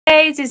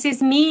Mondays. This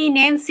is me,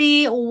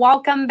 Nancy.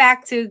 Welcome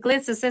back to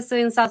Glitz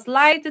Subscription Box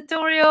live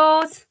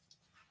tutorials.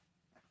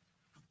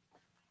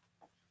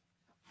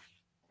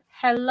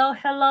 Hello,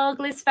 hello,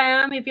 Glitz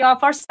fam. If you are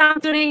first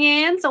time tuning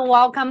in, so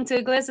welcome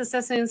to Glitz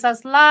Subscription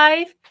Box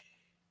live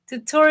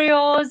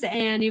tutorials.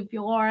 And if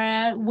you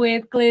are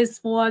with Glitz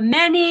for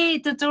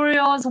many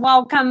tutorials,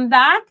 welcome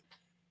back.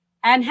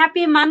 And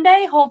happy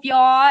Monday. Hope you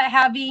are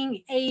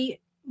having a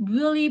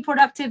really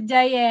productive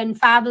day and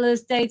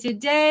fabulous day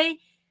today.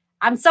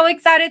 I'm so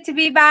excited to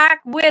be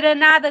back with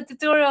another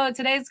tutorial.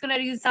 Today is going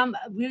to do some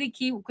really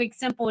cute, quick,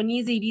 simple, and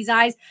easy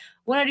designs.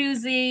 We're going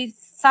to do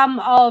some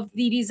of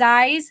the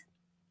designs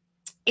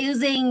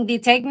using the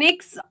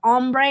techniques,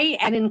 Ombre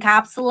and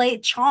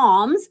Encapsulate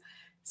charms.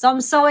 So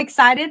I'm so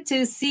excited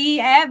to see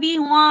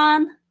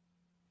everyone.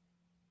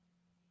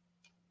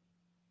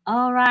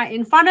 All right,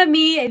 in front of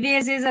me,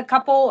 this is a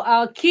couple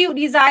cute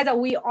designs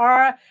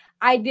that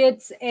I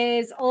did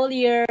is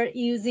earlier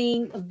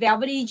using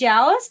Velvetty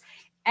Gels,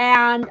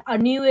 and a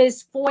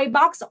newest foil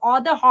box,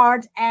 all the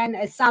heart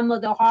and some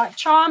of the heart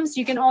charms.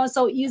 You can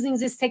also using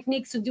this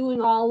technique to doing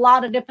a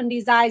lot of different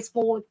designs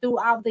for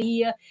throughout the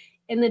year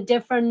in the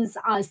different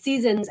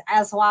seasons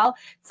as well.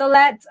 So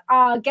let's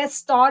get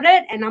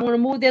started, and I'm going to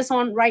move this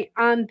one right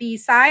on the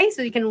side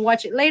so you can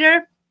watch it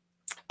later.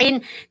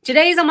 And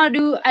today's I'm going to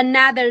do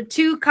another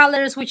two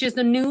colors, which is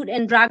the nude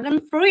and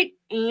dragon fruit.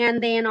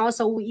 And then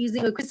also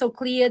using a crystal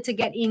clear to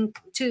get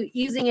into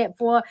using it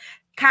for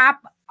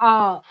cap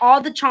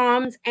all the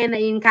charms and the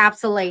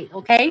encapsulate.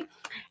 Okay.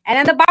 And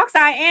then the box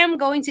I am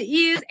going to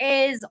use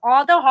is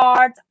all the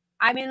hearts.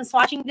 I've been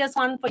swatching this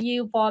one for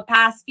you for a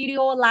past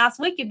video last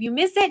week. If you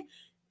miss it,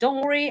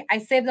 don't worry. I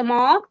saved them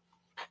all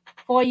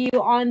for you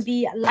on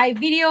the live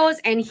videos.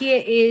 And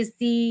here is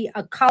the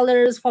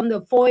colors from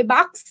the foil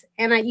box,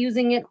 and I'm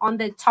using it on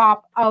the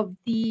top of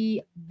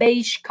the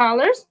beige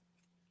colors.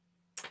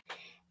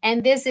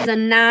 And this is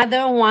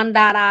another one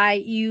that I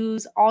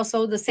use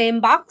also the same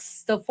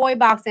box, the foil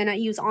box, and I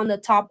use on the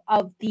top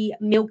of the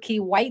milky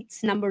white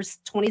numbers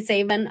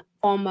 27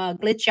 from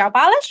Glitz Gel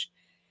Polish.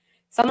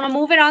 So I'm going to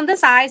move it on the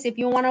sides. If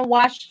you want to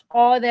watch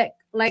all the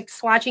like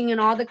swatching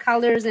and all the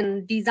colors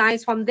and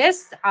designs from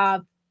this,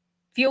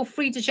 feel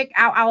free to check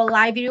out our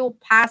live video,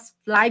 past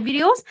live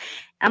videos.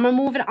 I'm going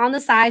to move it on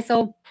the side.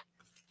 So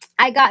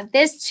I got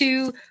this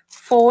two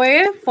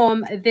foil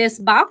from this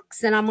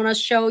box, and I'm going to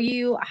show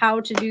you how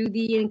to do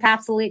the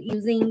encapsulate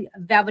using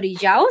Velvetty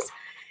Gels.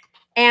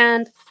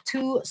 And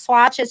to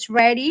swatch, it's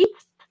ready.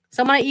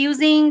 So I'm going to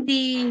using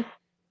the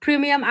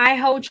premium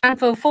eye-hole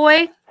transfer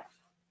foil.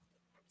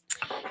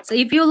 So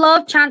if you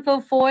love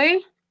transfer foil,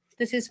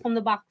 this is from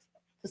the box,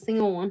 the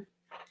single one.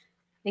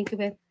 Thank you,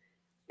 babe.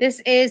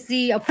 This is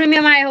the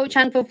premium eye-hole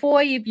transfer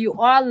foil. If you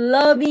are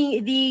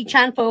loving the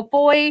transfer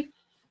foil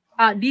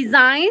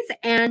designs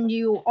and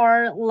you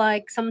are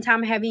like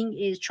sometimes having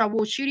is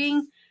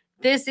troubleshooting,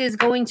 this is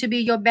going to be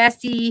your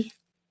bestie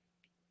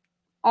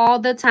all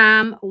the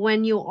time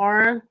when you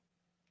are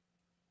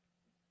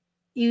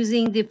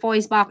using the foil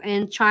box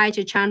and try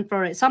to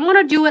transfer it. So I'm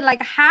going to do it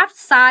like half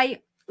side.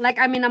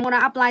 I'm going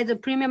to apply the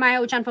premium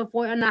eye-hole transfer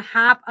foil on the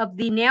half of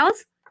the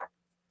nails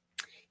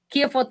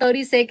here for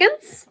 30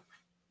 seconds.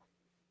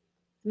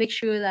 Make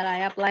sure that I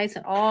apply it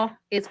all.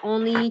 It's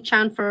only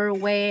transfer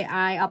where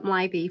I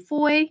apply the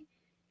foil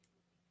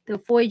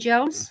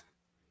gels.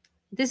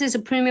 This is a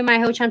premium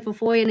eye-hole transfer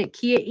foil, and it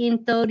here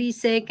in 30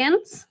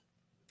 seconds.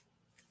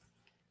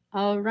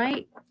 All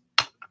right.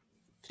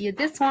 Here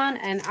this one,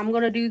 and I'm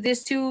gonna do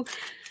this too.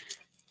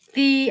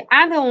 The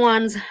other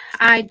ones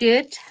I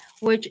did,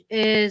 which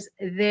is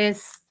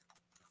this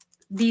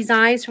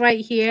designs right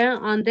here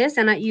on this,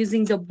 and I'm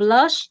using the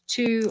blush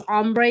to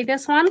ombre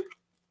this one.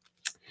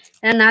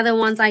 And another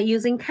ones I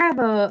using kind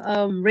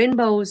of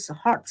rainbows,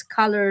 hearts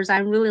colors. I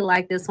really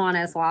like this one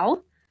as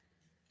well.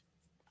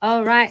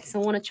 All right,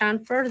 so I want to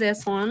transfer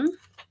this one.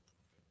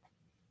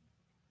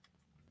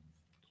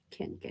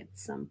 Can get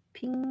some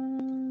pink.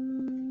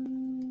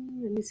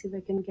 Let me see if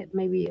I can get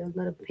maybe a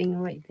little pink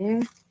right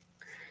there.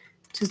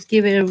 Just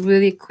give it a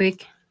really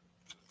quick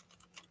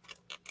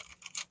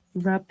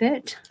rub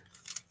it.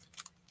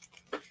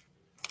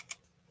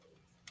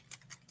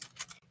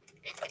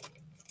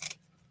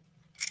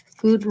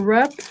 Good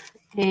rub,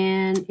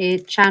 and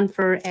it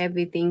transfer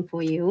everything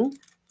for you.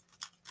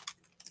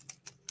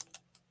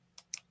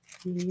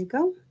 There you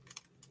go.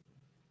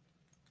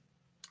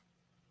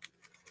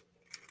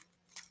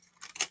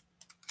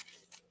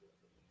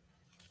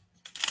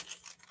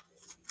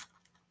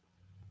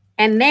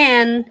 And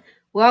then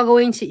we're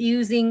going to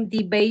using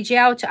the beige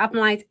gel to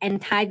apply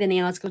and tie the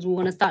nails, because we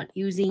want to start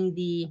using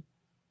the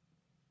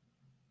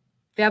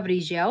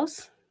Velvetty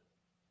gels.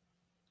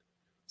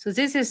 So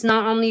this is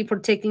not only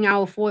protecting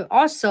our foil,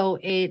 also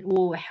it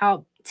will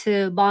help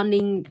to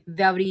bonding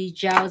Velvetty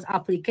gels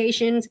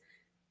applications.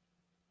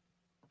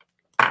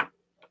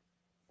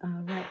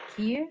 Right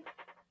here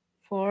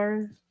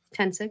for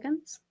 10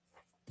 seconds.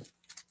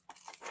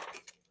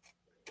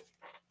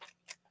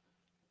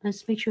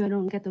 Let's make sure I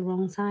don't get the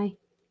wrong side.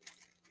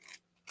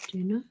 Do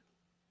you know?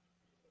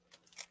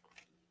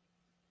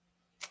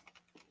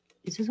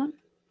 Is this one?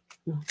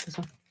 No, this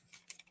one.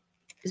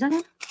 Is that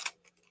one?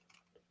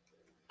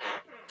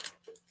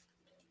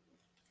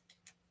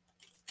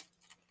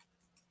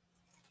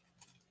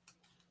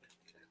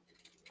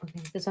 Okay,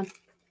 this one.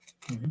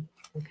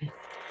 Okay.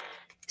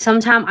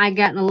 Sometimes I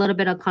get a little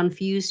bit of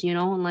confused, you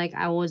know, like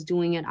I was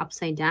doing it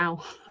upside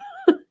down.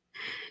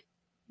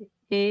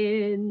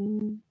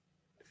 And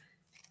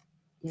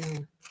yeah,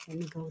 let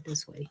me go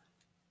this way.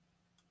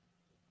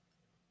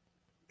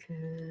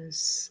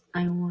 Because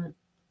I want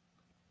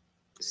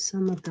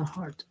some of the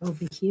heart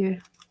over here.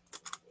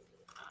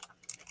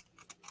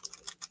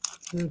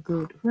 A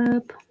good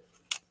wrap.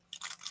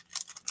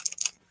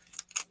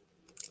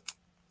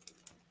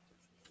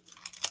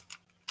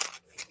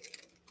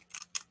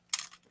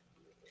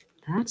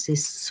 That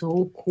is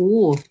so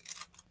cool.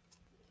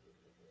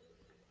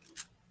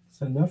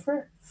 So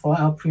for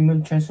our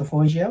premium transfer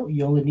foil gel,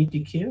 you only need to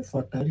cure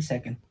for 30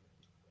 seconds.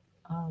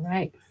 All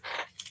right.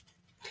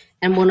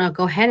 And we're gonna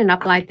go ahead and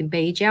apply the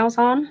base gels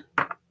on.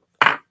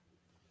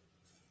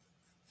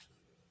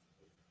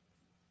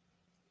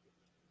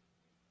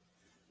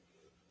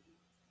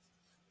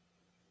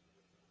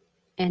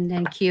 And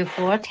then cure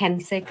for 10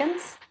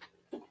 seconds.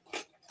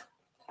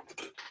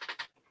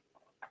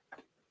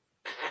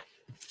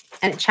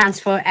 And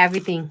transfer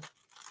everything.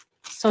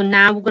 So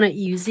now we're gonna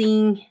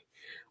using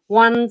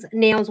one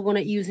nails, we're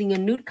gonna using a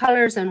nude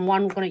colors, and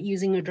one we're gonna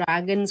using a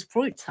dragon's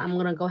fruit. I'm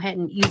gonna go ahead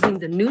and using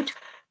the nude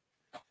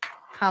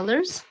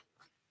colors.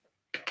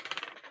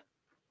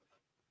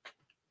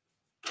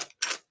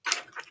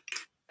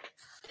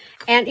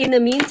 And in the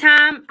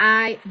meantime,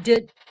 I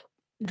did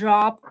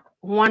drop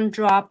 1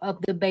 drop of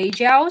the base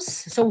gels.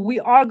 So we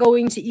are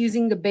going to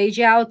using the base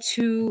gel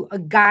to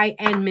guide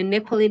and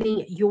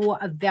manipulating your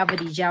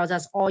velvety gels.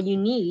 That's all you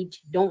need.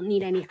 You don't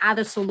need any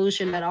other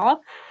solution at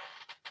all.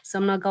 So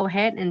I'm gonna go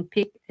ahead and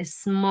pick a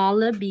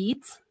smaller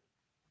beads,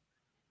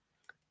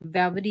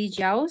 velvety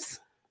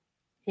gels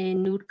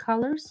in nude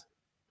colors.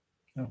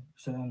 Oh,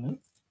 so nude?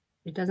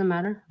 It doesn't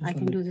matter. I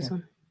can do this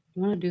one.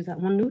 You want to do that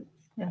one nude?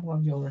 Yeah, well,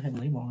 you already have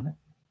a label on it.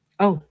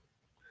 Oh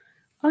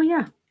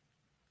yeah.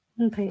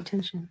 And pay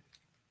attention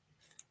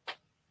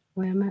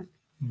where I'm at.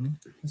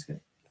 That's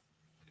good.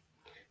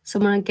 So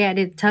I'm gonna get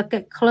it, tuck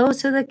it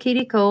close to the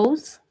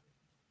cuticles.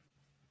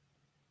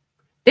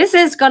 This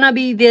is gonna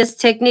be, this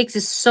technique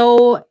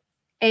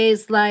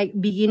is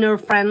like beginner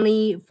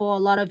friendly for a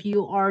lot of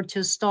you are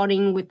just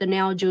starting with the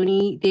nail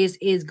journey. This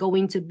is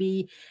going to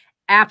be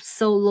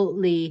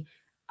absolutely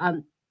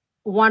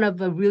one of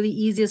the really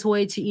easiest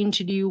way to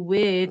introduce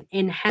with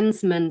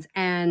enhancements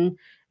and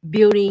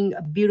building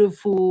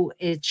beautiful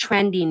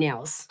trendy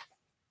nails.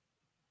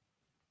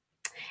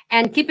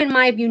 And keep in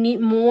mind, if you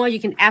need more, you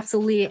can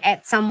absolutely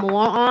add some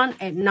more on,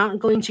 and not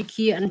going to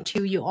cure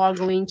until you are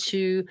going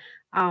to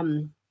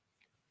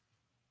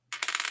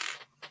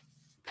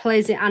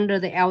place it under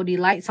the LED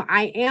light. So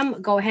I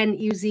am go ahead and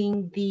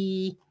using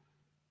the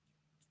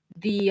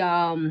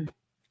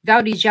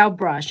Velvetty Gel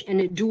brush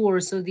and it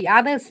duals. So the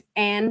other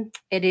end,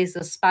 it is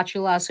a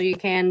spatula, so you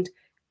can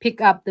pick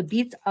up the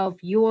bits of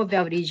your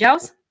Velvetty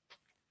Gels.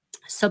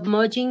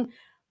 Submerging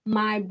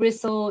my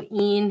bristle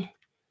in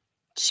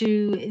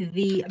to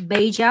the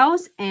base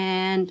gels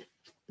and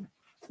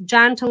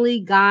gently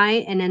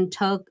guide and then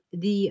tuck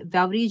the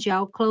Velvetty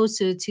Gel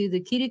closer to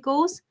the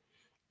cuticles.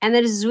 And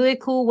that is really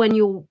cool when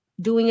you're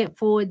doing it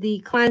for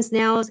the cleansed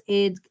nails.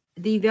 The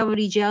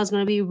Velvetty Gel is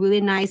going to be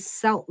really nice.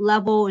 Cell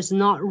level is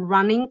not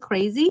running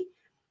crazy.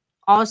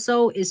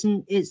 Also,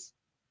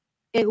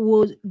 it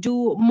will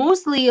do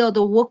mostly of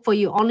the work for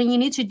you. All you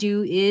need to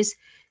do is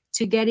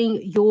to getting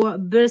your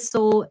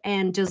bristle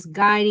and just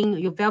guiding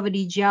your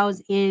Velvetty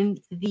Gels in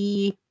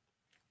the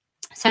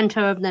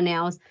center of the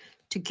nails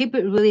to keep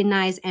it really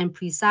nice and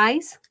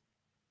precise.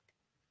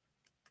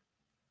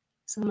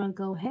 So I'm going to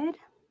go ahead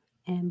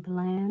and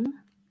blend.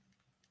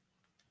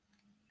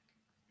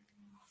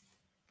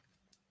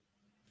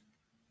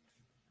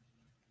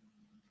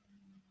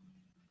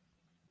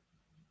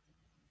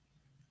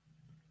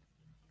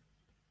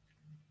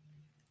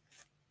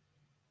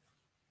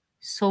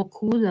 So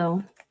cool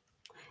though.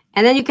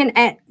 And then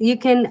you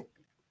can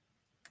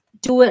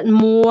do it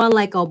more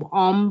like a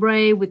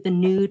ombre with the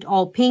nude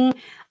or pink.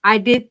 I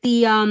did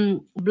the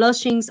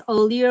blushings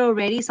earlier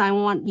already, so I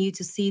want you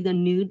to see the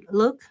nude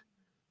look.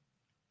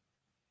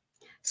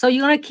 So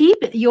you're gonna keep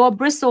your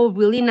bristle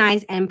really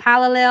nice and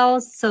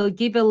parallel. So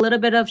give it a little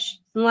bit of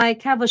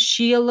like have a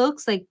sheer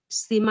looks, like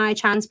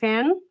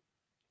semi-transparent.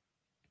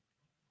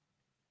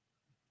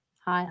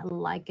 I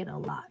like it a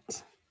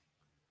lot.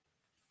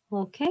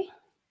 Okay.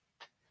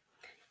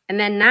 And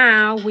then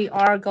now we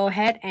are go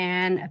ahead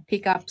and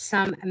pick up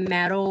some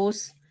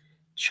metals,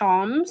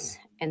 charms,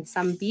 and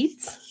some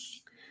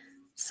beads.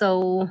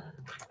 So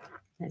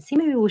let's see,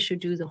 maybe we should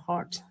do the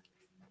heart.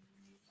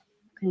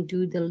 We can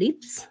do the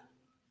lips.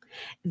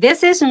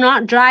 This is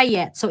not dry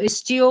yet, so it's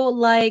still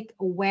like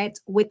wet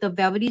with the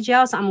Velvetty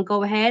Gel. So I'm gonna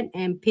go ahead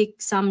and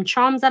pick some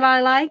charms that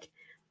I like.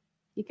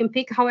 You can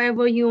pick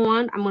however you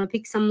want. I'm gonna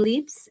pick some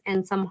lips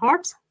and some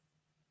hearts.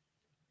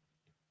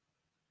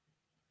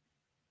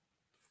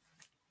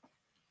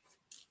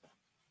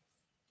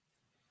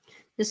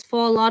 Just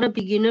for a lot of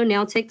beginner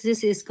nail techs,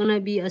 this is gonna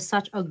be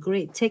such a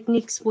great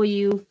techniques for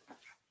you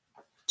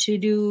to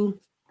do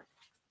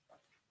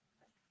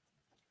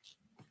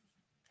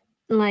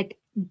like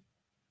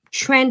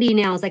trendy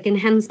nails, like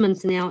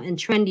enhancements nail and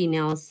trendy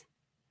nails.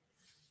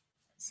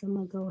 So I'm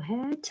gonna go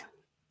ahead.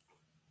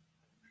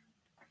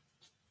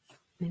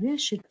 Maybe I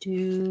should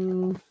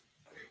do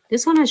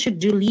this one. I should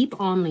do leaf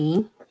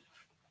only.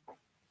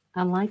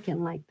 I like it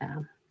like that.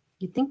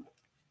 You think?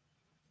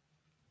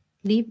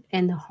 Leaf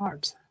and the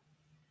heart.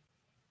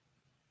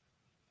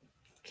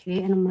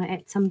 Okay, and I'm gonna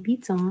add some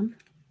beads on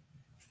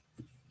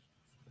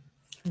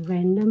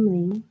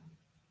randomly.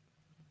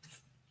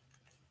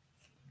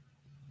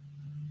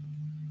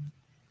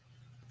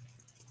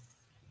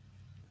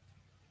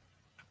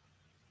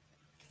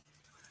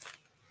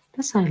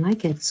 That's how I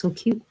like it. So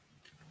cute.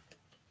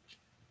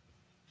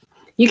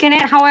 You can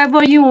add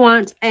however you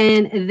want.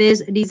 And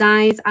this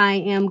designs, I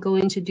am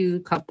going to do a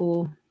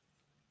couple.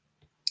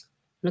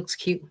 Looks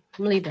cute. I'm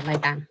gonna leave it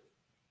like that.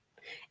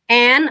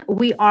 And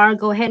we are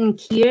go ahead and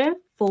cure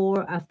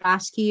for a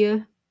fast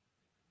cure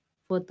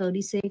for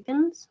 30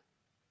 seconds.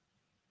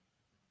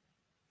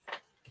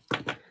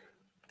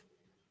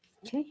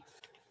 Okay.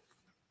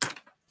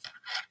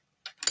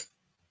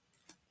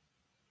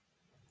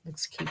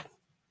 Looks cute.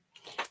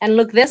 And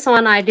look, this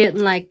one I did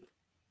like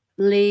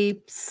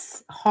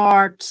lips,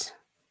 heart.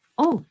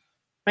 Oh,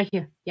 right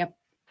here. Yep.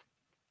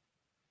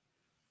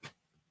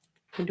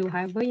 You do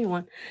however you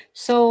want.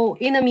 So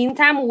in the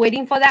meantime, we're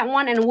waiting for that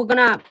one, and we're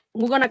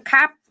gonna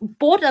cap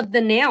both of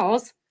the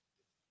nails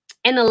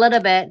in a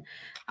little bit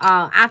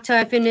after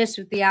I finish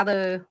with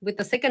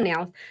the second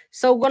nails.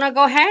 So we're gonna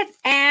go ahead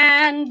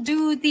and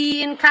do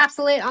the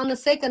encapsulate on the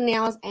second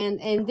nails,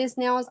 and these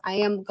nails I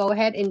am go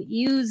ahead and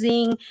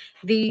using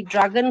the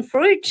dragon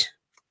fruit.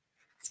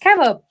 It's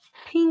kind of a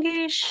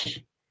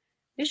pinkish.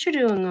 You should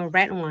do a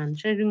red one.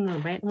 Should I do a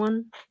red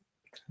one?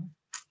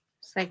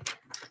 It's like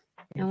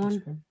I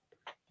want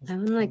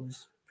like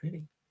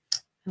pretty.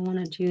 I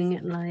want to doing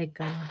it like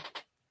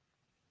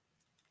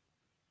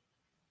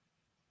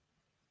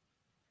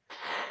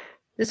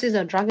this is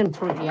a dragon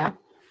fruit, yeah.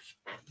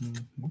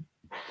 Mm-hmm.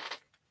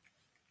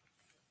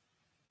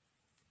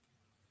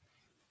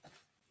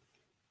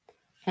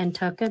 And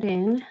tuck it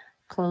in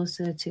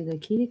closer to the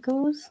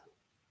cuticles.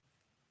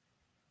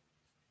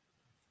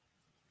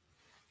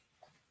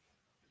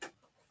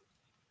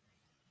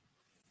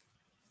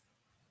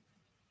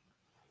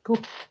 Cool.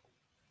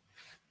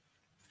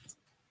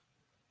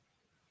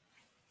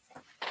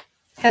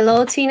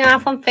 Hello, Tina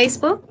from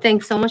Facebook.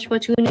 Thanks so much for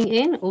tuning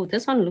in. Oh,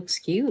 this one looks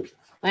cute.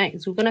 All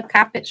right, so we're going to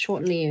cap it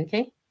shortly,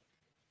 okay?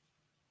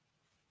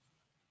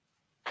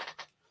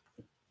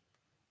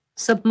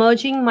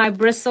 Submerging my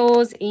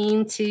bristles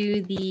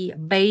into the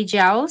bay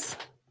gels.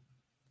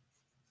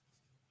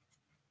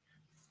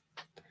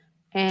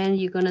 And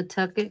you're going to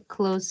tuck it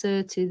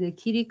closer to the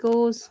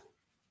cuticles.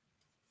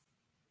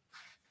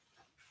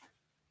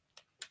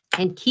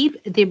 And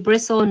keep the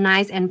bristle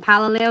nice and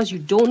parallel. You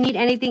don't need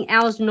anything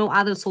else. No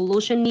other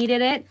solution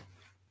needed it.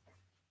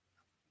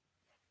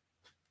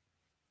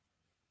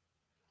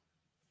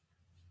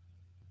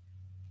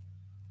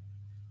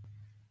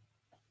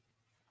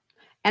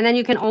 And then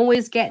you can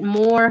always get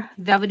more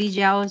velvety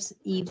gels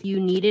if you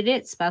needed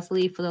it,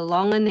 especially for the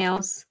longer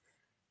nails.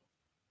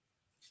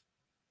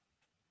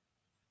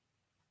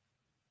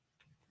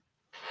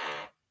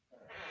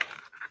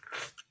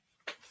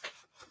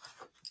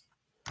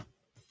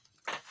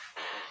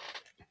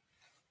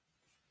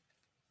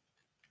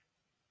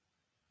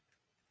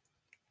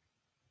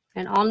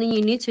 And all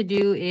you need to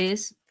do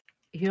is,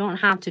 you don't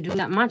have to do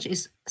that much,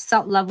 is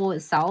set level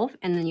itself,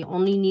 and then you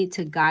only need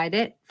to guide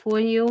it for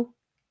you.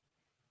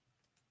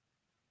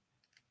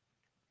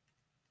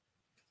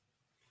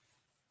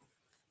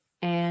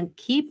 And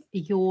keep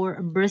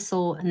your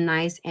bristle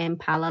nice and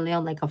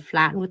parallel, like a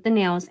flat with the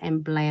nails,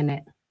 and blend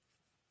it.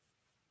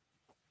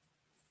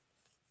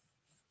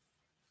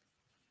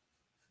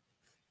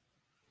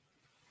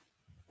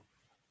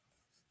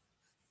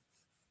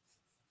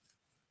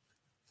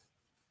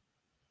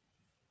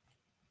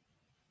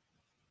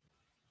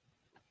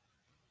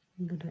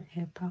 Go to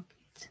air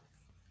pocket.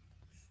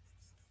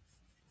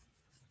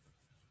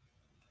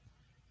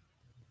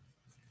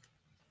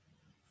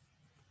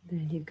 There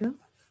you go.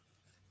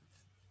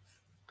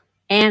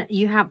 And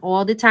you have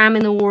all the time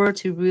in the world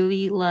to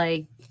really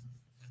like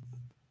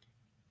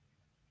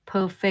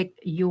perfect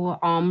your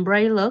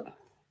ombre look.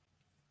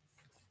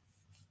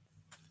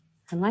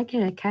 I like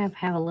it. I kind of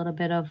have a little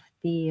bit of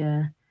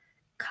the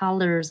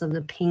colors of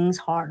the Pink's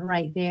heart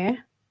right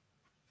there.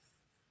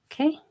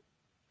 Okay.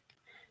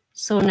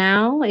 So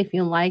now if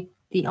you like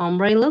the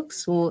ombre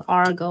looks, we'll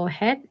go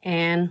ahead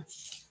and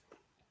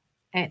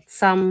add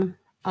some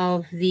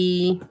of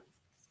the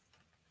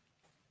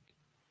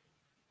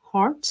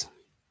heart.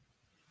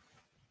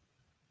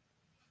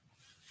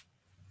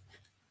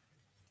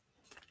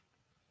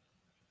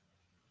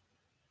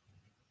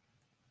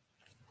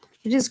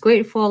 It is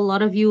great for a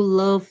lot of you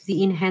love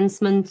the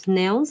enhancement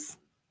nails.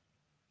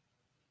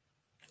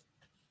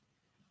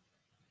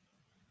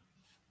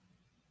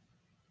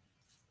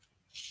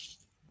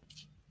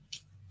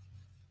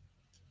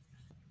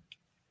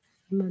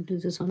 I'm gonna do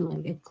this one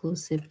like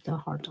exclusive, the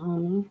heart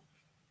only.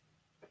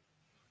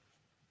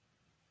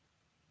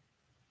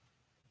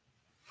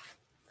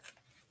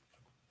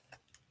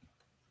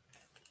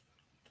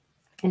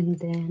 And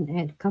then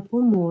add a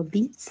couple more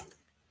beads.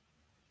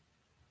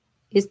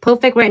 It's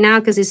perfect right now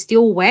because it's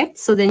still wet.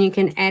 So then you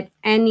can add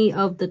any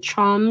of the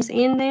charms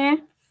in there.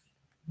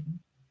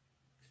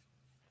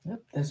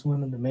 Yep, that's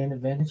one of the main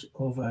advantages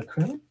over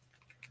acrylic.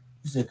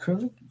 With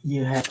acrylic,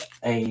 you have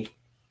a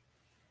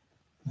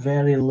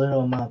very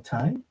little amount of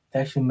time to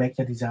actually make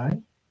a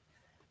design.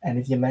 And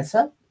if you mess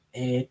up,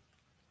 it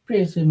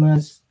pretty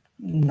much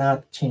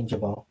not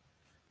changeable.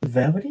 With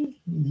Velvetty,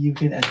 you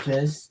can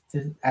adjust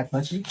as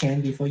much as you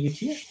can before you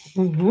cure.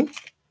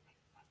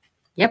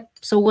 Yep,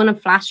 so we're gonna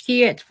flash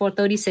cure it for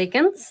 30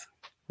 seconds.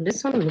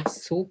 This one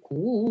looks so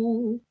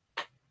cool.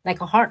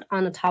 Like a heart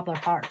on the top of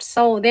heart.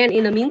 So then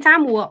in the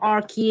meantime, we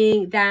are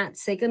keying that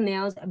second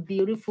nails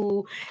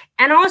beautiful.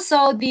 And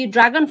also the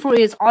dragon fruit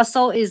is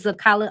the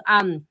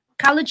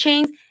color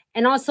change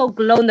and also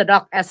glow in the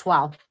dark as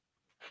well.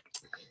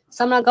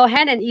 So I'm gonna go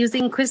ahead and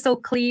using crystal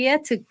clear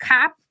to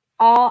cap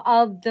all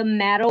of the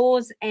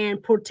metals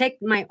and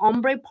protect my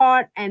ombre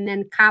part, and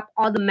then cap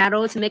all the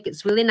metals to make it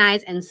really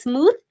nice and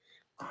smooth.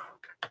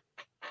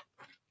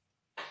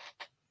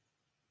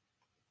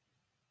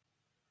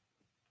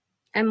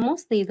 And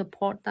mostly the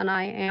part that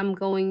I am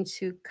going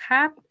to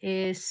cap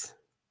is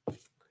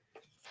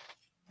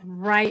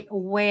right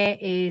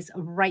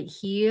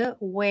here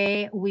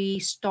where we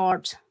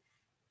start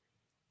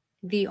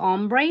the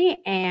ombre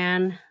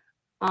and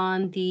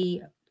on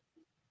the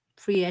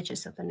free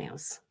edges of the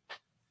nails.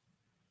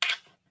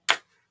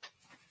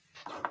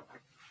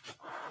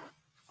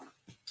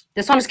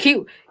 This one is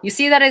cute. You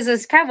see that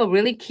is kind of a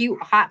really cute,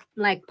 hot,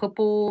 like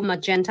purple,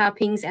 magenta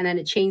pinks, and then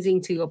it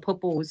changing to a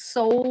purple. It's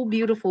so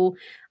beautiful.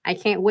 I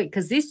can't wait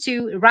because these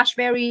two,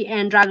 raspberry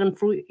and dragon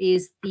fruit,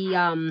 is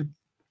the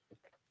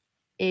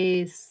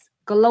is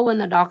glow in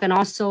the dark and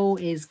also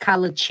is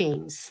color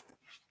change.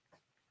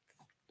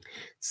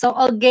 So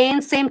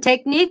again, same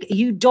technique.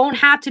 You don't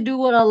have to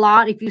do it a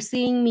lot. If you're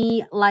seeing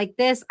me like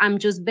this, I'm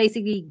just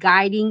basically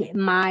guiding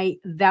my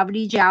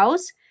Velvetty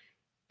gels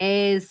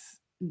is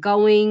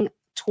going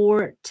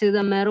toward to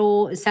the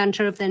middle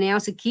center of the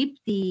nails to keep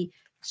the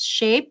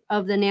shape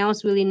of the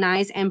nails really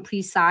nice and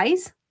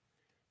precise,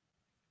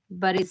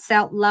 but it's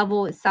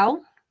level itself.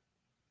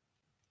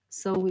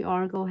 So we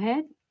are go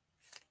ahead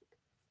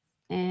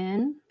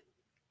and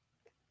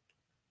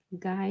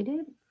guide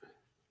it.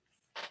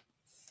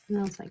 And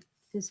I was like,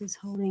 this is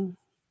holding.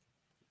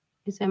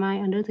 Am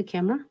I under the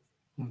camera?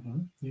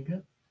 You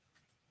good?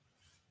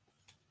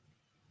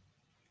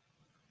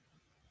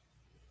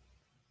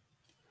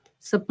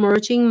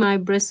 Submerging my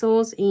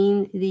bristles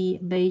in the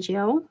beige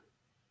gel.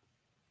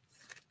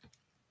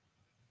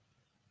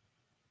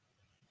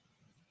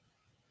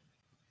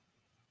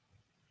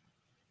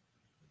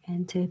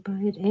 And taper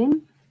it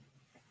in.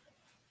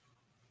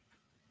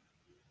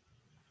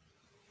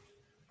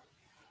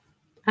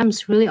 I'm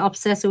just really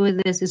obsessed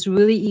with this. It's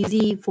really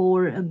easy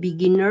for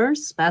beginners,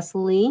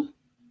 especially.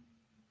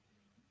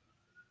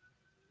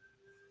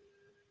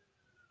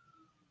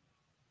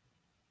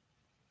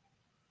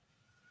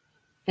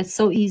 It's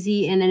so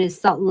easy, and then it's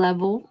that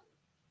level.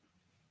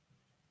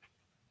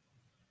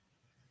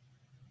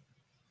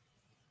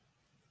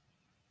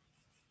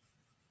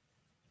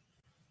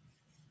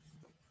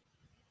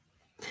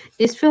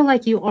 It feels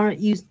like you are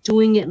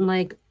doing it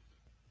like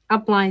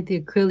apply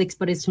the acrylics,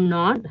 but it's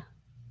not.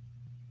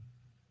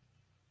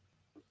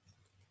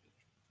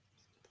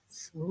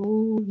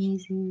 So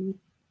easy.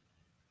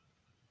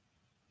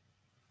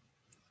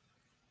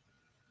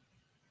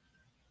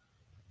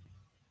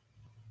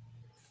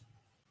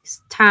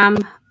 It's time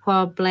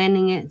for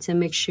blending it to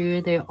make sure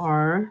they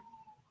are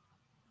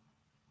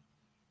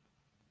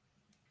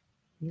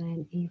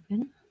blend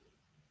even.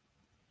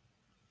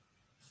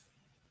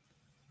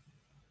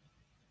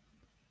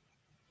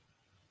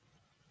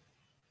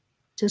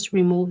 Just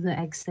remove the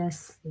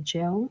excess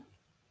gel.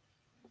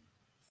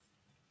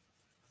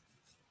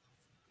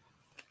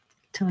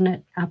 Turn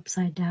it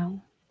upside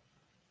down.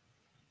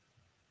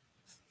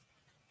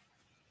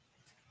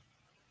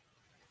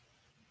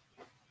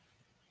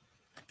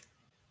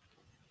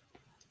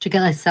 To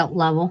get a set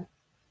level.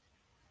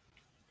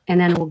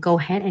 And then we'll go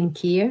ahead and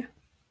cure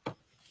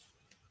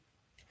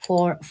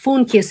for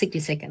full cure 60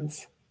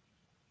 seconds.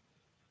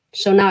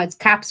 So now it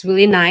caps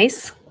really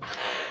nice.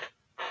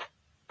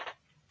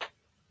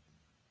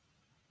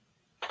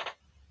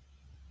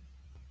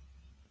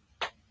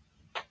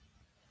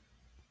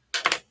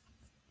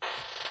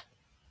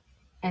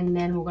 And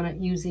then we're gonna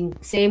using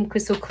same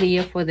crystal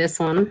clear for this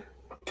one.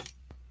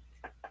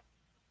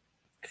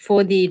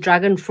 For the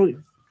dragon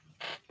fruit.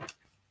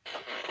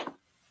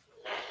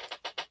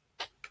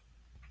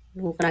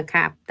 We're gonna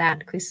cap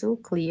that crystal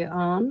clear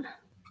on.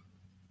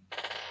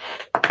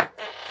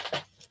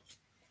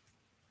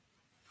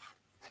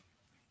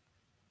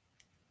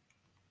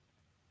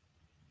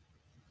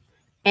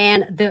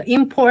 And the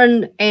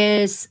important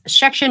is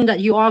section that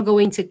you are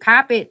going to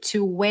cap it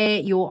to where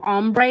your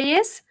ombre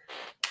is.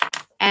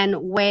 and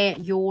where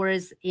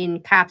yours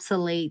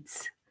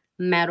encapsulates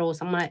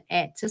metals. I'm going to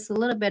add just a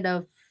little bit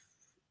of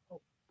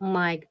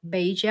like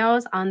beige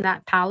gels on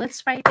that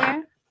palette right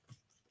there.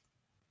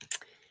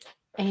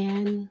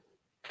 And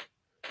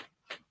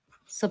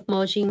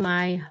submerging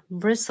my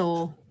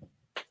bristle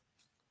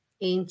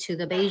into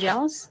the beige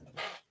gels.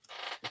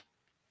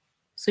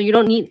 So you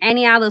don't need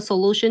any other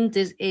solution.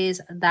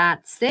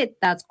 That's it.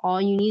 That's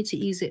all you need to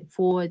use it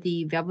for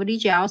the Velvetty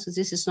Gel. So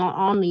this is not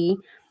only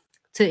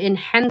to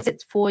enhance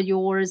it for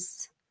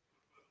yours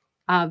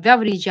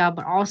Velvetty Gel,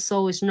 but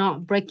also it's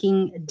not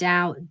breaking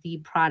down the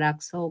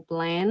product. So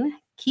blend.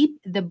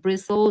 Keep the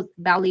bristles,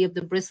 belly of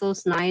the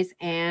bristles nice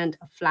and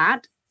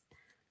flat.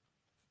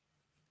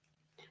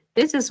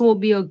 This will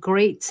be a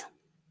great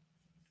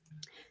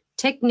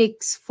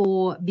techniques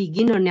for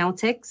beginner nail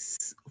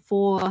techs,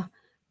 for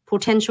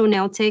potential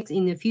nail techs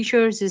in the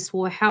future. This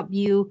will help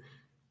you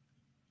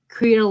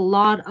create a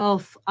lot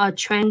of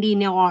trendy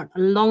nail art,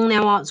 long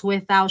nail arts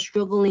without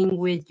struggling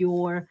with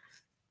your,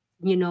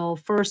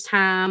 first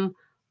time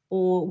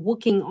or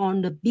working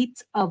on the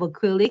bits of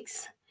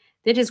acrylics.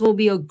 This will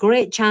be a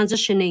great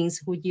transitioning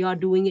when you are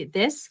doing it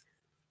this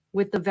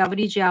with the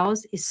Velvetty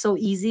Gels. It's so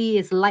easy.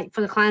 It's light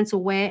for the client to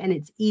wear, and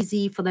it's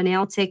easy for the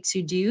nail tech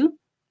to do.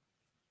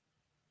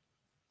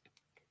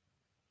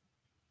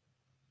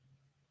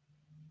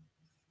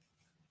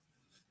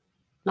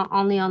 Not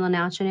only on the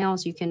natural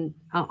nails, you can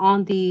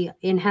on the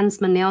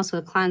enhancement nails for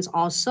the clients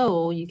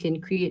also, you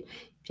can create,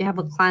 if you have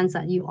a client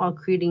that you are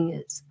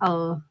creating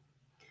a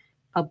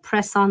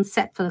press-on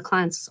set for the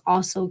clients,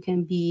 also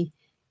can be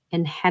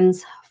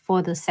enhanced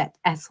for the set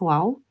as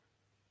well.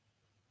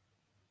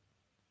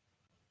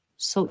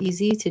 So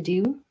easy to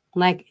do.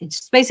 Like,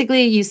 it's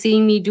basically you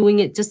see me doing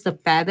it just the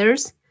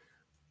feathers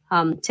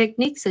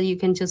technique, so you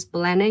can just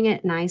blending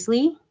it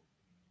nicely.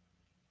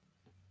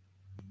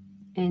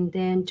 And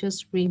then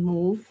just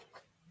remove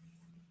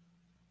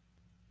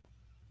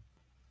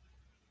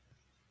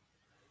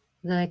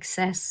the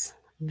excess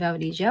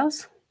Velvetty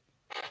Gels.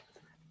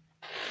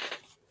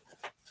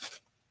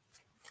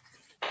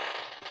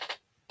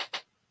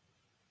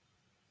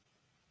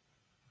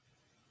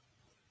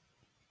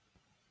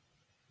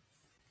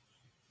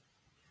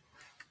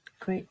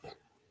 Great.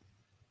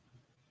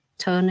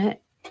 Turn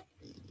it.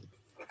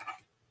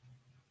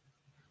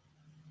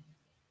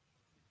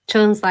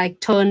 Turn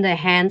the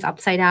hands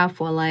upside down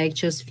for like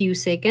just few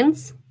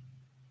seconds.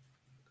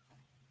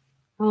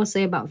 I would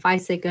say about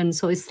 5 seconds.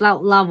 So it's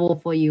level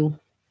for you.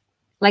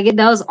 Like, it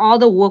does all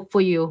the work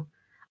for you.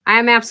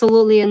 I'm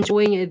absolutely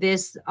enjoying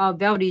this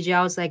Velvetty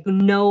Gel. It's like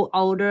no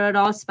odor at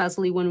all,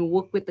 especially when we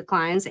work with the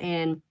clients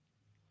and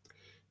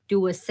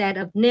do a set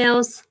of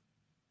nails.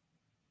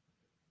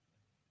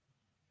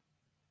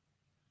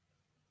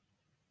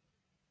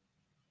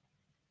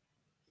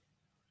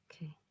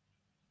 Okay.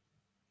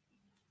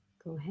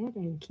 Go ahead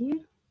and cure.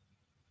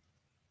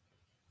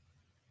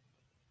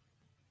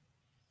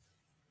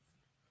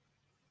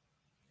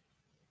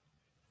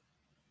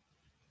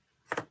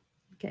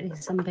 Getting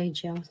some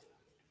beige gel.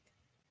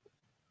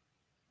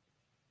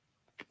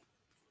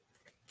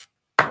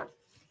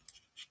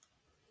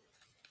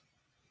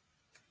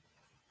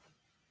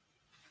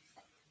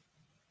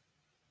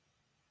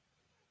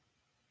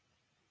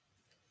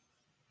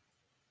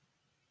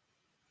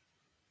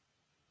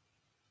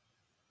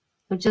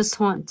 I just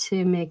want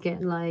to make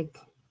it like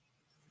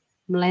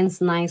blends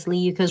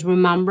nicely, because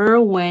remember,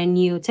 when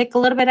you take a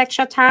little bit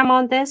extra time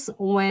on this,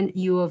 when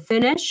you are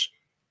finished,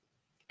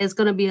 it's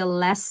going to be a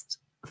less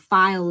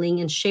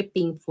filing and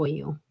shaping for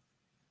you.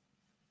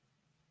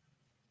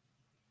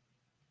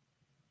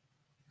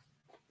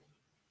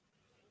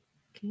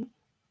 Okay.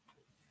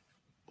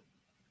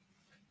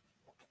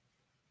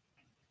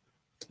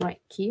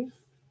 Right here.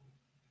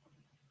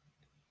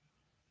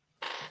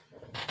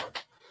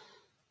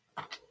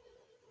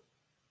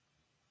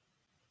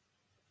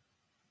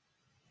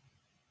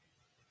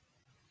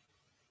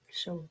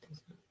 Show this.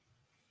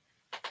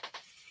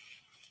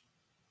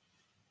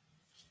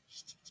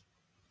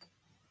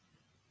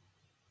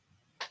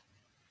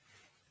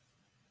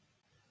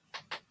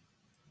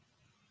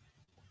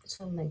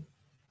 So like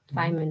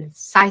 5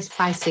 minutes, size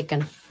 5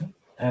 seconds.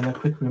 And a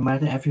quick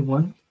reminder,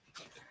 everyone,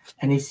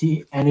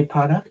 any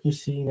product you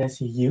see that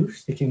you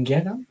use, you can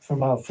get them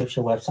from our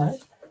official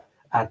website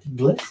at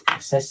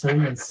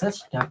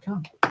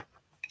glitzaccessoryandsuch.com.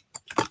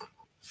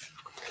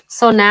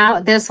 So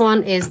now this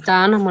one is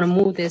done. I'm going to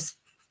move this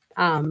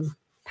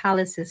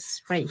palette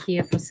is right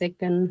here for a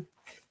second.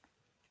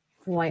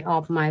 Wipe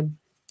off my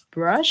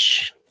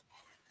brush.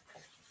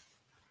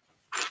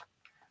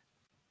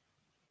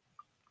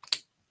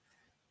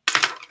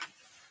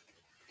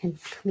 And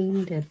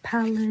clean the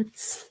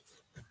palettes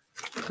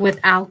with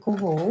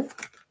alcohol.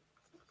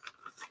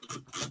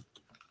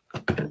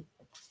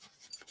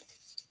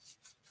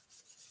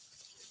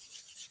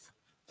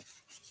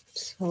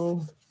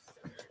 So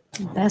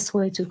the best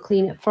way to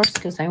clean it first,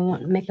 because I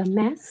won't make a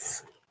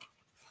mess.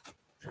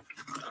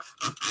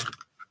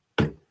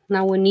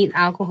 Now we need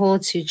alcohol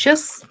to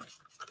just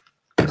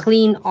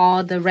clean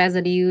all the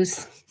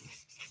residues.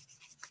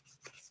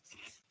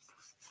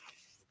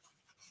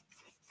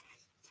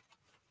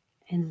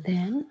 And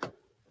then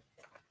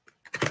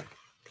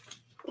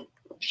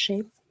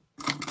shape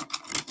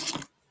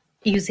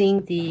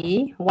using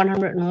the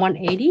 100 and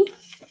 180.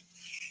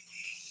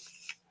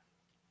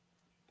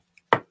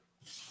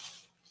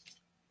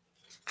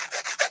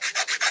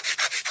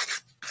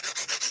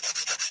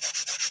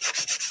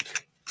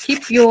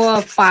 Keep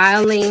your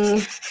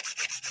filing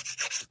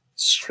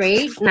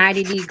straight,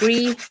 90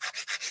 degree.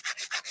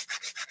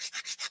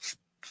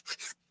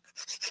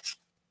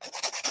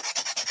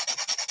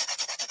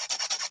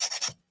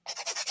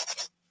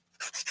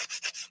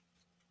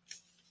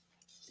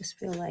 Just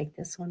feel like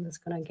this one is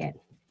gonna get.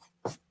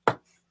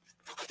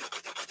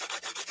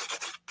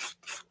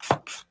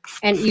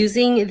 And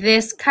using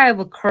this kind of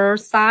a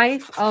curved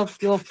side of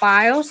your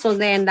file, so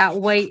then that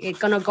way it's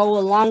gonna go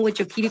along with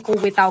your cuticle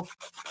without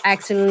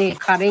accidentally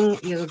cutting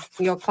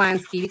your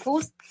client's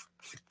cuticles.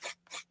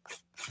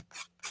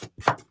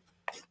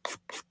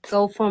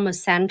 Go from the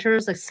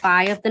centers, the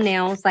side of the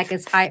nails, like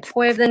it's high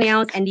point of the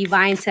nails, and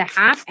divide into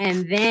half,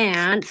 and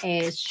then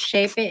is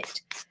shape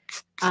it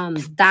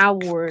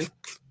downward.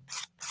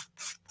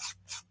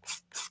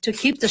 To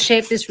keep the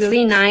shape is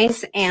really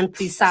nice and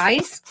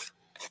precise.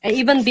 And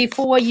even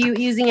before you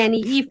using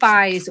any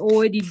E5s,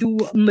 already do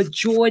a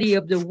majority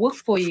of the work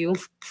for you.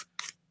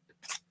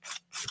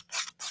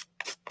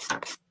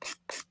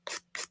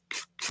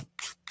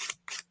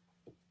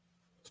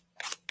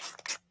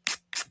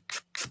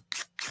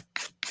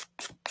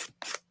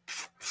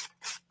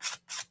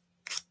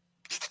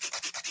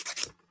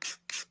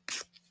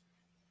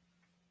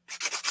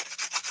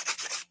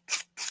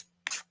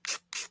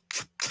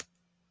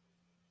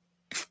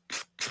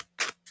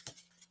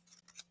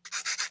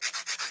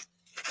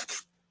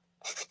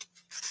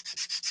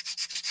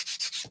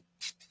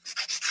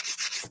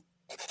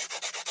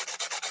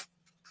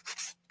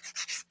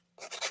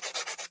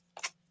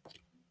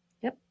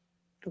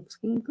 Looks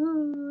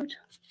good.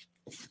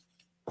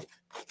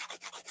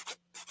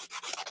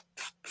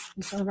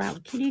 It's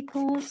around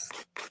cuticles.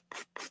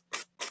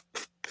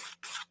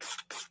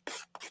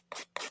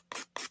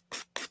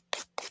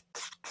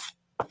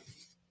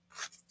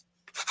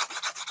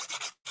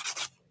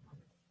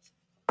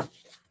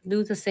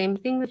 Do the same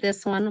thing with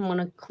this one. I'm going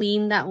to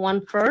clean that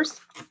one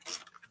first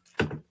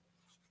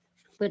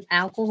with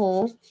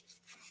alcohol.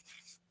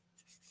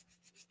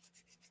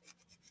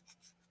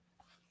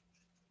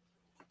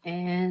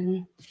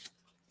 And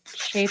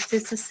shapes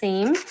is the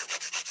same.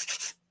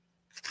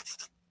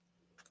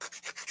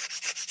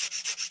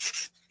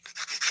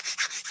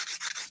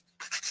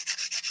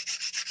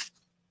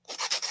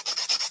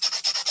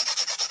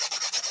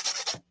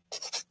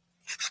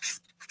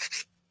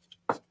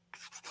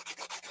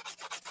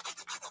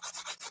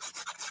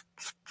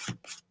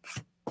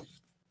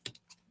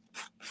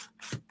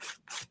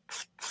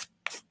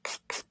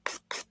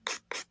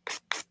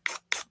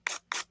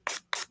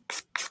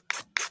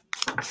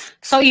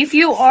 So if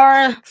you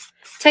are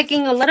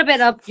taking a little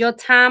bit of your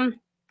time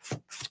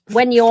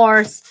when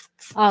you're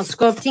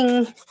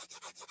sculpting,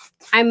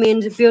 I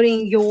mean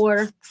building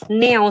your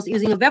nails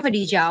using a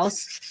Velvetty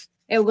gels,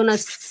 it's gonna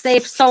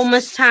save so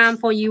much time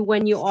for you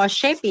when you are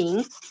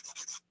shaping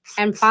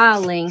and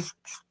filing.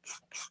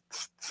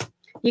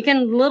 You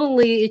can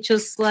literally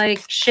just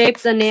like shape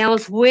the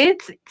nails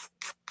with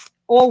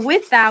or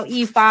without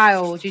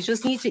e-files. You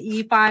just need to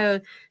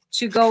e-file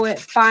to go at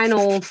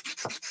final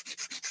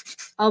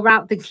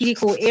around the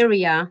cuticle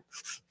area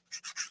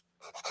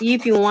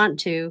if you want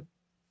to.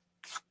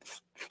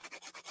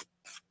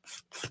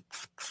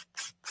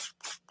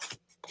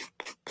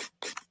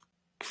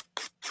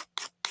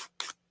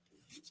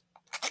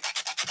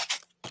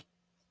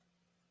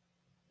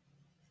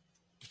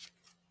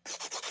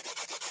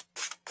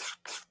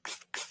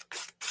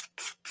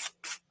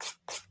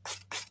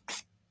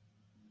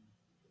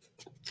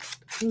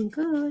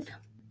 Good.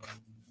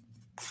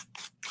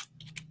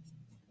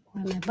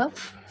 Where my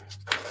buff?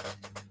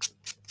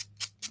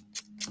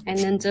 And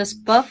then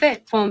just buff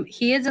it from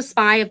here's the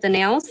spine of the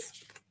nails,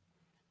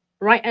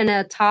 right in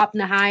the top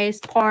and the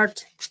highest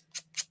part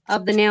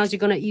of the nails. You're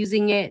gonna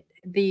using it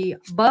the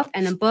buff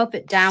and then buff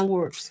it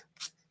downwards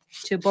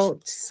to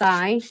both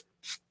sides.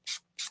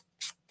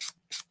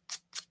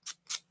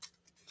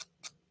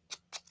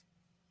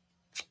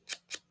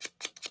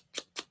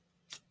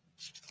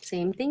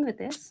 Same thing with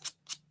this.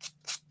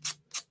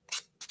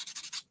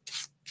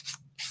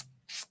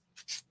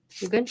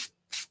 You good?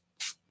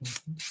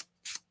 Mm-hmm.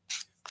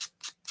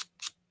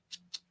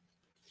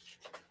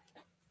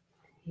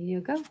 Here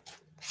you go.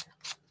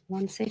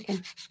 1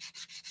 second.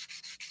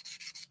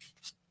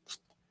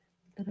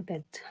 A little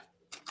bit.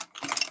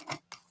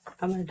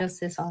 I'm going to dust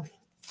this off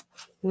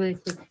really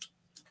quick.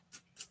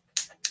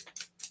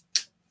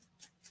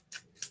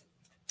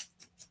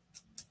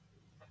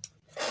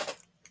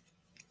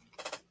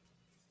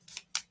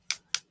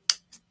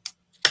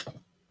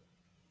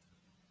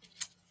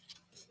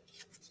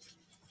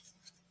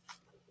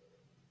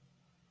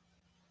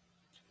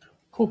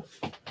 Cool.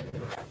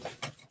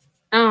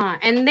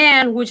 And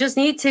then we just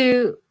need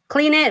to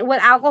clean it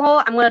with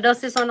alcohol. I'm going to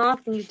dust this one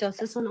off. Can you dust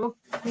this one off,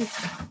 please?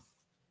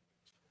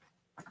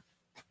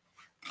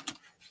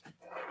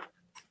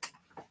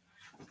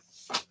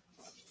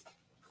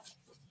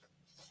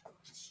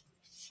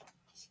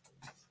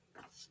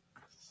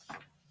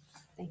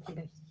 Thank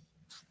you.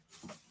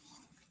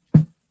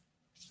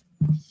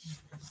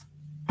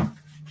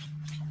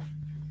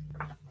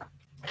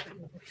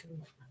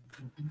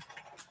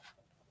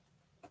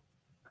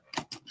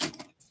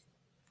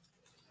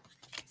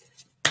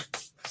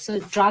 So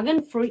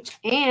dragon fruit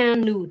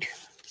and nude.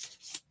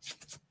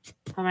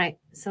 All right,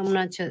 so I'm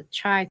gonna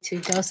try to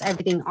dust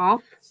everything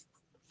off.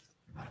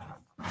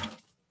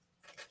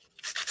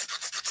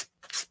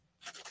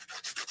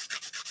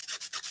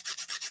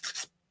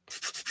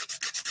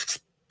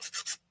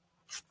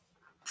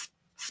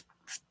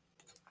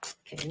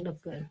 Okay,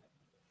 look good.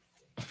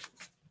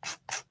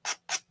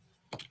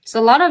 So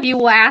a lot of you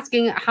were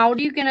asking, how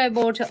do you get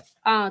able to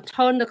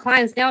turn the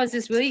client's nails?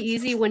 It's really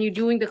easy when you're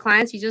doing the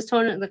clients. You just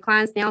turn the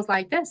client's nails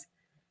like this,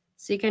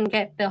 so you can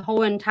get the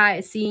whole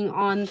entire scene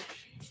on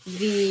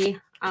the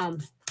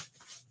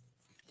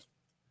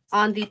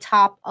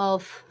top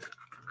of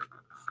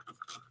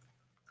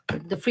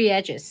the free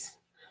edges.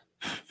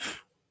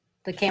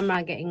 The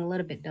camera getting a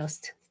little bit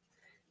dust,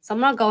 so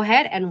I'm gonna go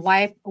ahead and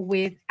wipe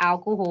with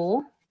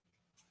alcohol.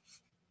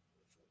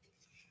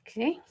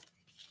 Okay.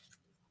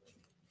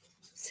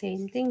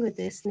 Same thing with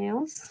these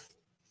nails.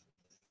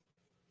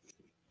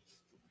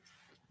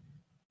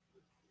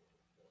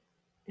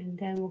 And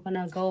then we're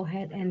gonna go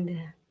ahead and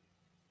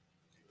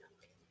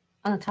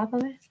on the top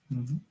of it.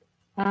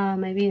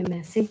 Maybe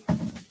messy.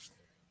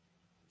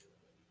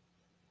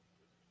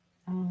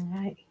 All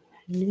right,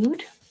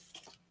 nude.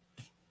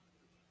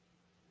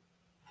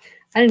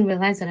 I didn't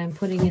realize that I'm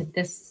putting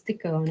this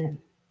sticker on it.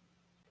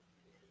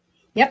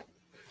 Yep.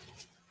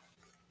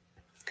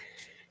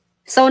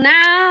 So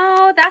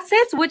now that's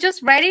it. We're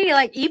just ready.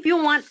 Like if you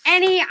want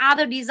any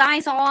other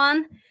designs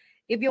on,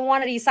 if you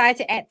want to decide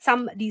to add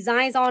some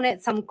designs on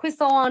it, some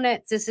crystal on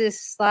it, this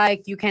is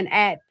like you can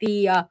add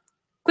the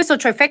crystal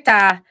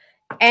trifecta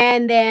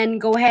and then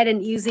go ahead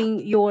and using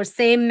your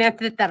same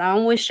method that I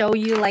always show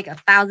you like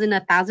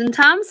 1,000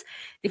 times.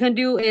 You can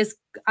do is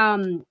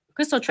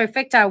crystal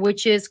trifecta,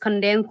 which is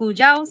condensed glue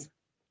gels,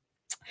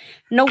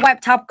 no wipe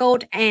top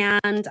coat,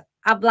 and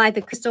apply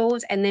the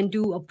crystals and then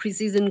do a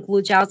precision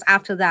glue gels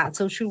after that.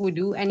 So should we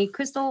do any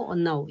crystal or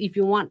no? If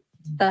you want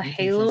the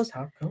halos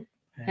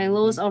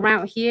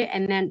around here,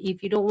 and then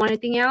if you don't want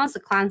anything else, the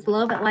clients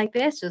love it like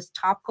this, just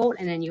top coat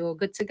and then you're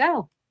good to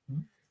go.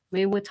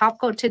 Maybe we'll top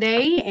coat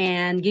today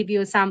and give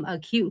you some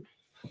cute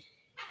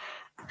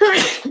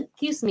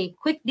excuse me,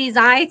 quick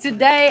design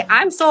today.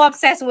 I'm so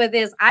obsessed with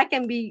this. I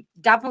can be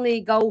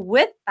definitely go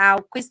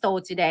without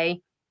crystal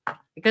today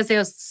because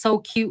they're so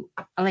cute.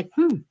 I'm like,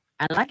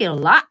 I like it a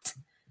lot.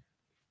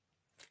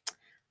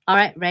 All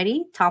right,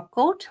 ready? Top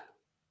coat.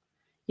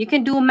 You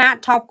can do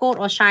matte top coat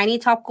or shiny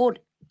top coat,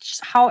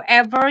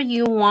 however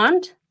you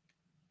want.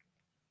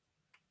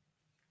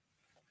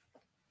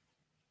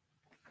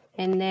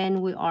 And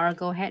then we are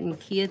go ahead and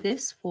clear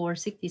this for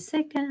 60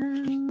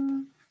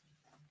 seconds.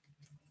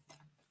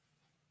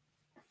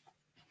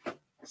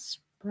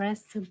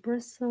 Press the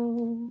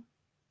bristle.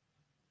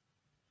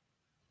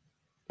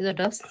 The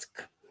dust.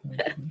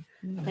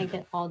 I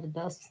get all the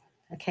dust.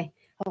 Okay.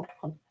 Oh.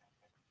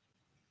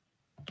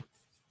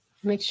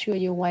 Make sure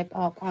you wipe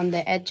up on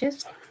the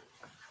edges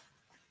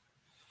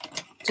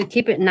to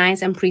keep it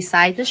nice and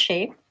precise the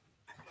shape.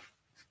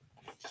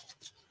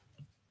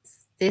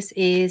 This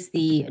is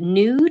the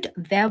nude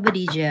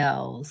velvety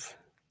gels.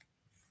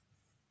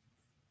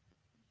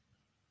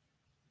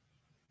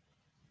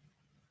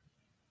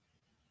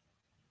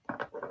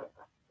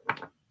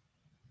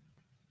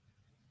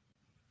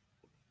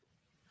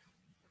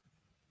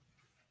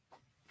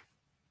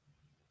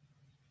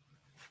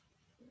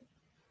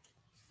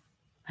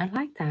 I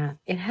like that.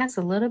 It has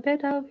a little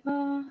bit of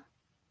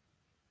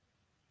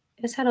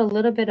it's had a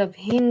little bit of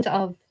hint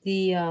of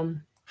the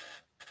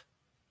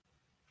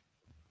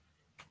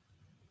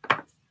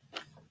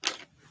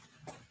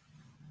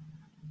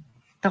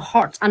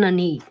hearts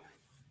underneath.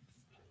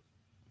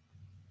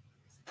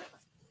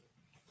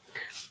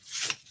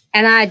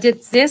 And I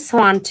did this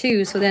one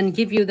too, so then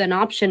give you an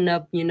option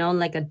of, you know,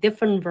 like a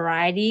different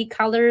variety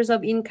colors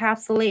of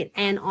Encapsulate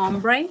and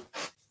Ombre.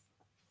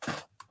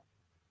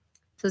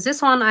 So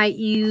this one I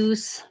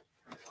use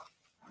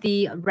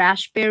the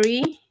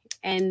raspberry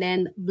and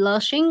then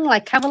blushing,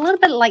 like have a little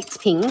bit light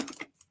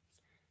pink.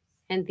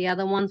 And the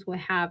other ones we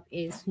have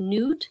is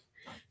nude.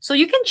 So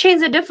you can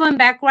change a different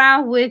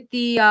background with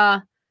the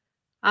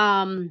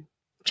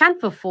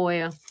chamfer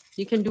foil.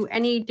 You can do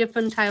any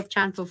different type of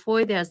chamfer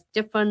foil. There's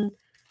different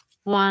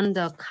one,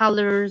 the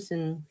colors,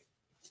 and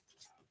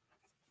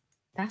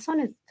that's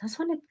when it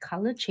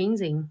color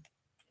changing.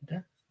 Yeah.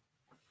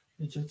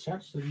 You just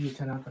charge so you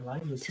turn out the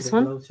light. This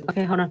one?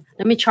 Okay, hold on.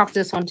 Let me chalk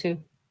this one too.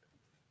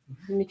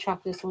 Let me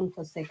chalk this one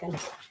for a second.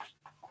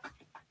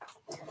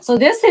 So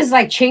this is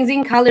like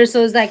changing color.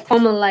 So it's like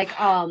from a like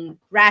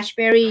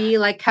raspberry,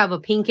 like have a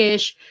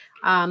pinkish,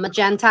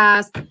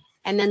 magentas,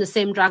 and then the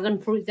same dragon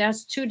fruit.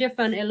 There's two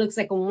different. It looks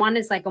like one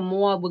is like a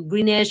more of a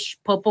greenish,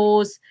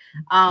 purples,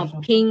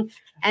 pink,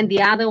 and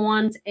the other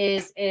one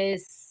is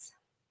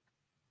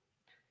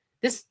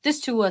this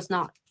two was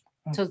not.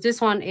 So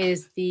this one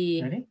is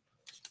the. Ready?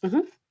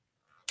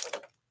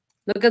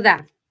 Look at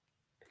that.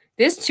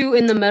 This 2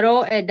 in the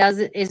middle,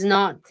 is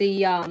not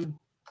the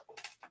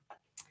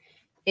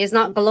it's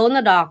not glow in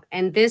the dark,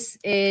 and this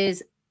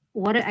is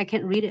what I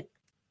can't read it.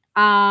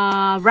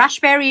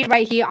 Raspberry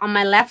right here on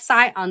my left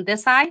side, on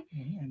this side,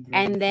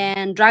 and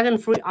then dragon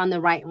fruit on the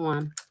right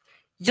one.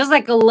 Just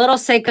like a little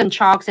second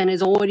chalks, and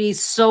it's already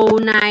so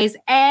nice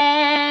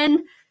and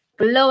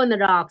glow in the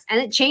dark,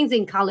 and it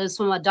changing colors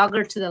from a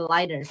darker to the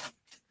lighter.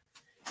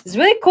 It's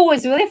really cool.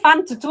 It's really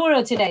fun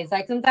tutorial today. It's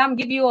like sometimes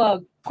give you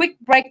a quick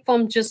break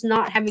from just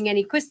not having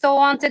any crystal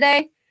on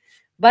today.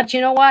 But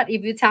you know what?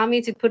 If you tell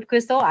me to put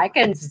crystal, I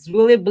can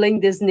really bling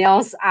these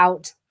nails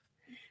out.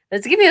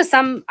 Let's give you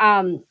some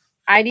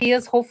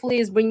ideas. Hopefully,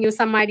 it's bring you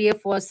some idea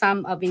for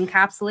some of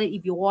Encapsulate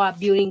if you are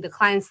building the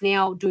client's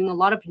nail, doing a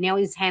lot of nail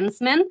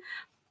enhancement.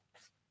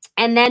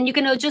 And then you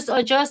can just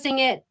adjusting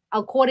it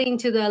according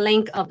to the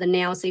length of the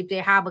nail. So if they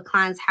have a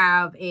clients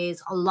have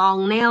is a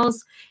long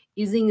nails,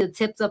 using the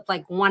tips of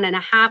like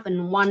 1.5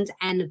 and 1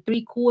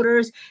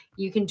 3/4,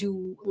 you can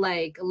do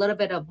like a little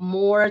bit of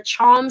more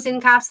charms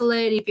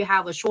encapsulate. If you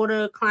have a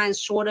shorter clients,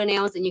 shorter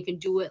nails, then you can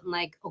do it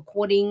like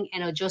according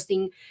and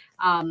adjusting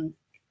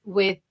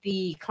with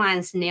the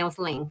client's nails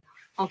length.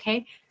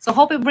 Okay, so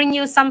hope it bring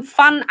you some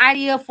fun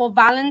idea for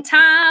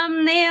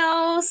Valentine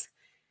nails.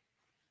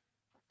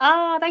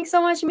 Oh, thanks so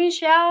much,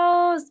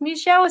 Michelle.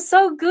 Michelle, it's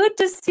so good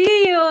to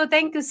see you.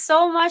 Thank you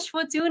so much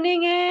for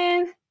tuning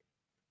in.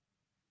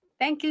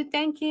 Thank you,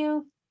 thank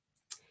you.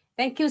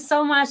 Thank you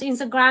so much,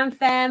 Instagram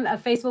fam,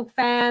 Facebook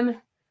fam,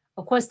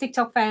 of course,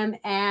 TikTok fam,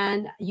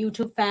 and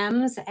YouTube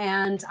fams.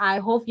 And I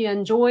hope you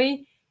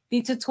enjoy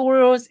the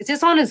tutorials.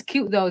 This one is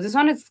cute, though. This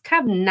one is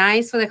kind of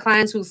nice for the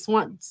clients who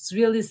want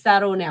really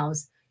subtle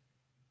nails.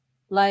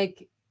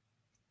 Like,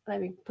 let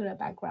me put a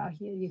background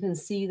here. You can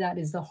see that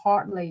is the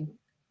heart,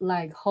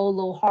 like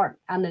hollow heart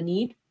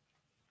underneath.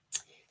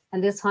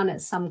 And this one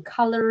has some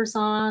colors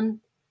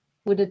on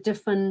with the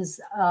different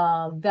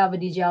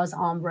Velvetty Gel's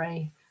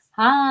Ombre.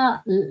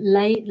 Lana,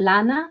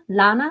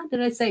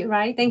 did I say it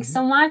right? Thanks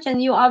so much.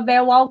 And you are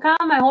very welcome.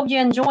 I hope you're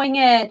enjoying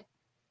it.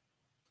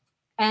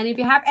 And if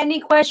you have any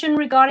question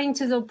regarding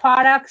to the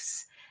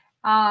products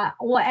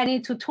or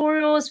any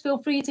tutorials, feel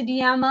free to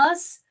DM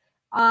us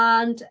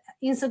on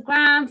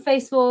Instagram,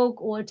 Facebook,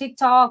 or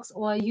TikToks,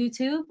 or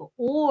YouTube.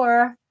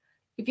 Or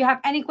if you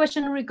have any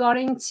question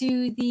regarding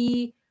to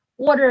the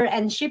order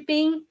and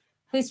shipping,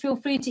 please feel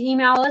free to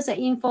email us at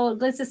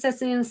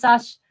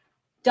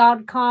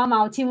info@glitzaccessoryandsuch.com.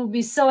 Our team will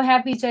be so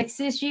happy to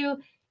assist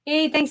you.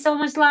 Hey, thanks so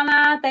much,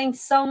 Lana.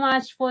 Thanks so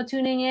much for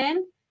tuning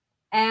in.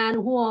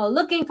 And we're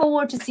looking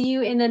forward to see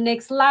you in the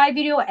next live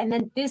video. And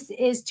then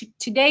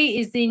today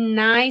is the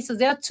 9th. So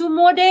there are 2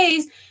 more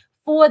days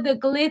for the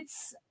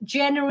Glitz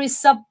January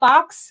sub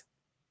box.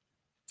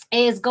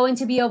 Is going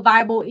to be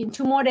available in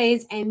 2 more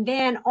days. And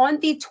then on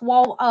the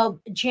 12th of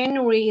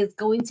January is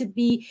going to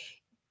be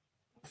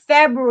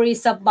February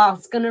sub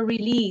box going to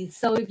release.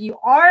 So if you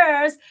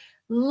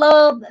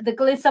love the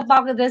Glitz sub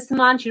box this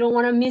month, you don't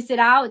want to miss it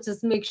out.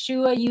 Just make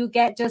sure you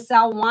get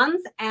yourself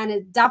once. And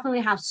it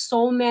definitely has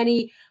so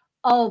many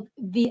of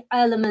the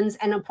elements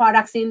and the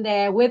products in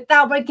there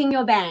without breaking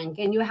your bank.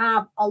 And you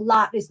have a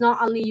lot. It's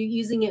not only you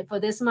using it for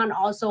this month,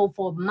 also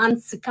for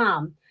months to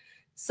come.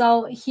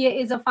 So here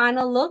is the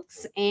final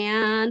looks,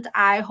 and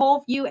I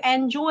hope you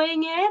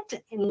enjoying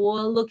it. And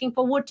we're looking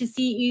forward to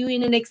see you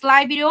in the next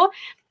live video.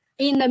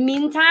 In the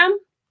meantime,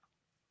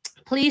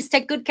 please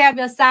take good care of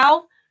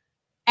yourself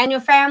and your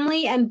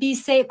family and be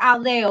safe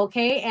out there,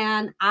 okay?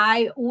 And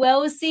I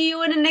will see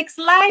you in the next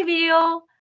live video.